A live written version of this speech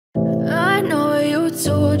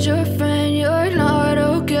told your friend you're not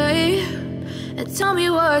okay, and tell me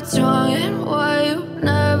what's wrong and why you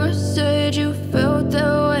never said you felt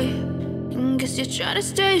that way. And guess you're trying to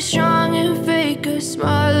stay strong and fake a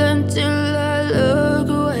smile until I look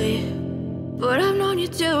away. But I've known you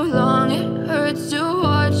too long, it hurts to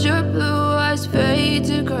watch your blue eyes fade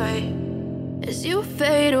to gray as you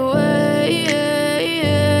fade away,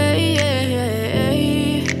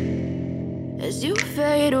 as you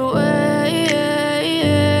fade away.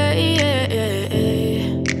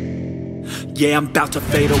 Yeah, I'm about to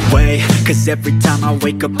fade away, cause every time I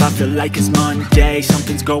wake up I feel like it's Monday.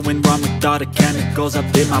 Something's going wrong with all the chemicals up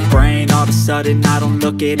in my brain. All of a sudden I don't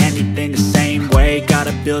look at anything the same way. Got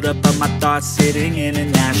a build up of my thoughts sitting in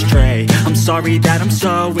an ashtray. I'm sorry that I'm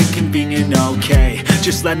so inconvenient, okay.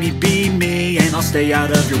 Just let me be me and I'll stay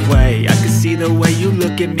out of your way. I can see the way you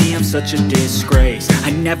look at me, I'm such a disgrace.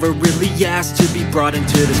 I never really asked to be brought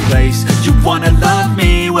into this place. You wanna love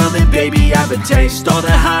me? Well then baby, have a taste. All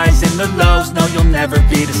the highs and the lows, no, you'll never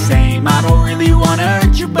be the same. I don't really wanna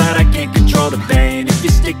hurt you, but I can't control the pain. If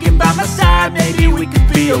you're sticking by my side, maybe we could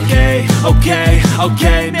be okay.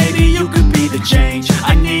 Okay, maybe you could be the change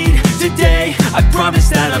I need today. I promise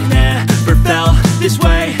that I've never felt this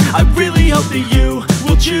way. I really hope that you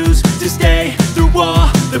will choose to stay through all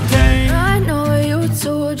the pain. I know you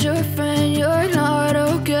told your friend you're not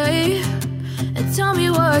okay, and tell me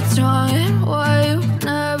what's wrong and why you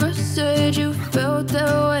never said you felt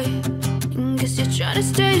that way. Guess you're trying to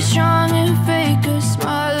stay strong and fake a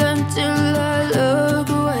smile until I look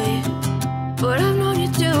away. But I've known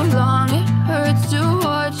you too long, it hurts to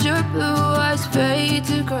watch your blue eyes fade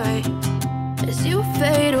to gray as you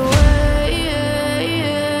fade away,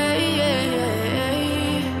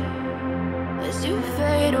 as you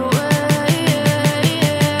fade away,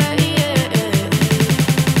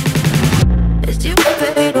 as you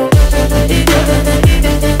fade away.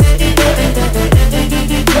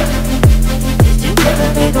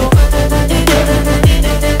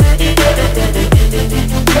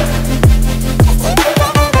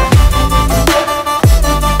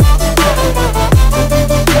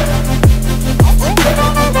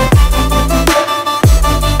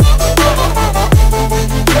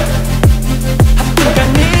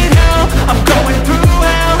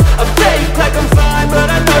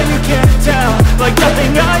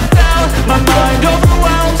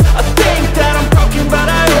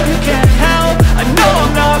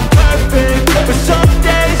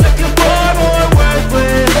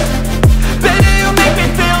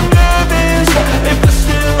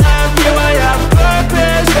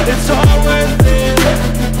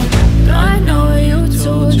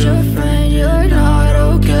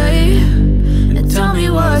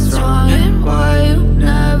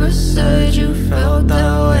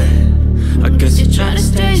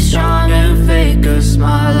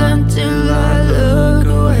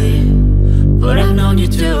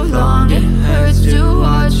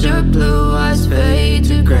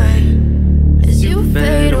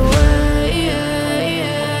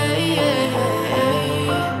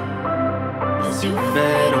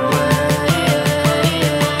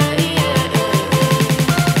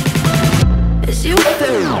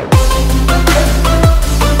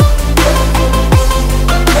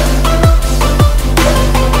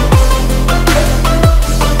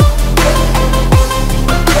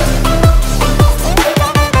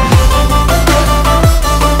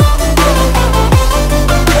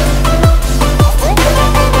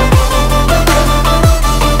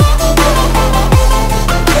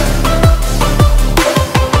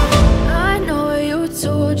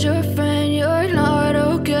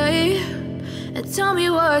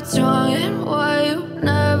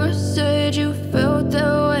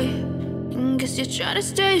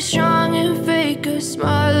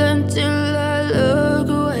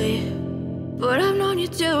 But I've known you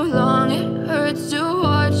too long, it hurts to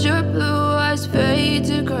watch your blue eyes fade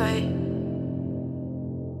to gray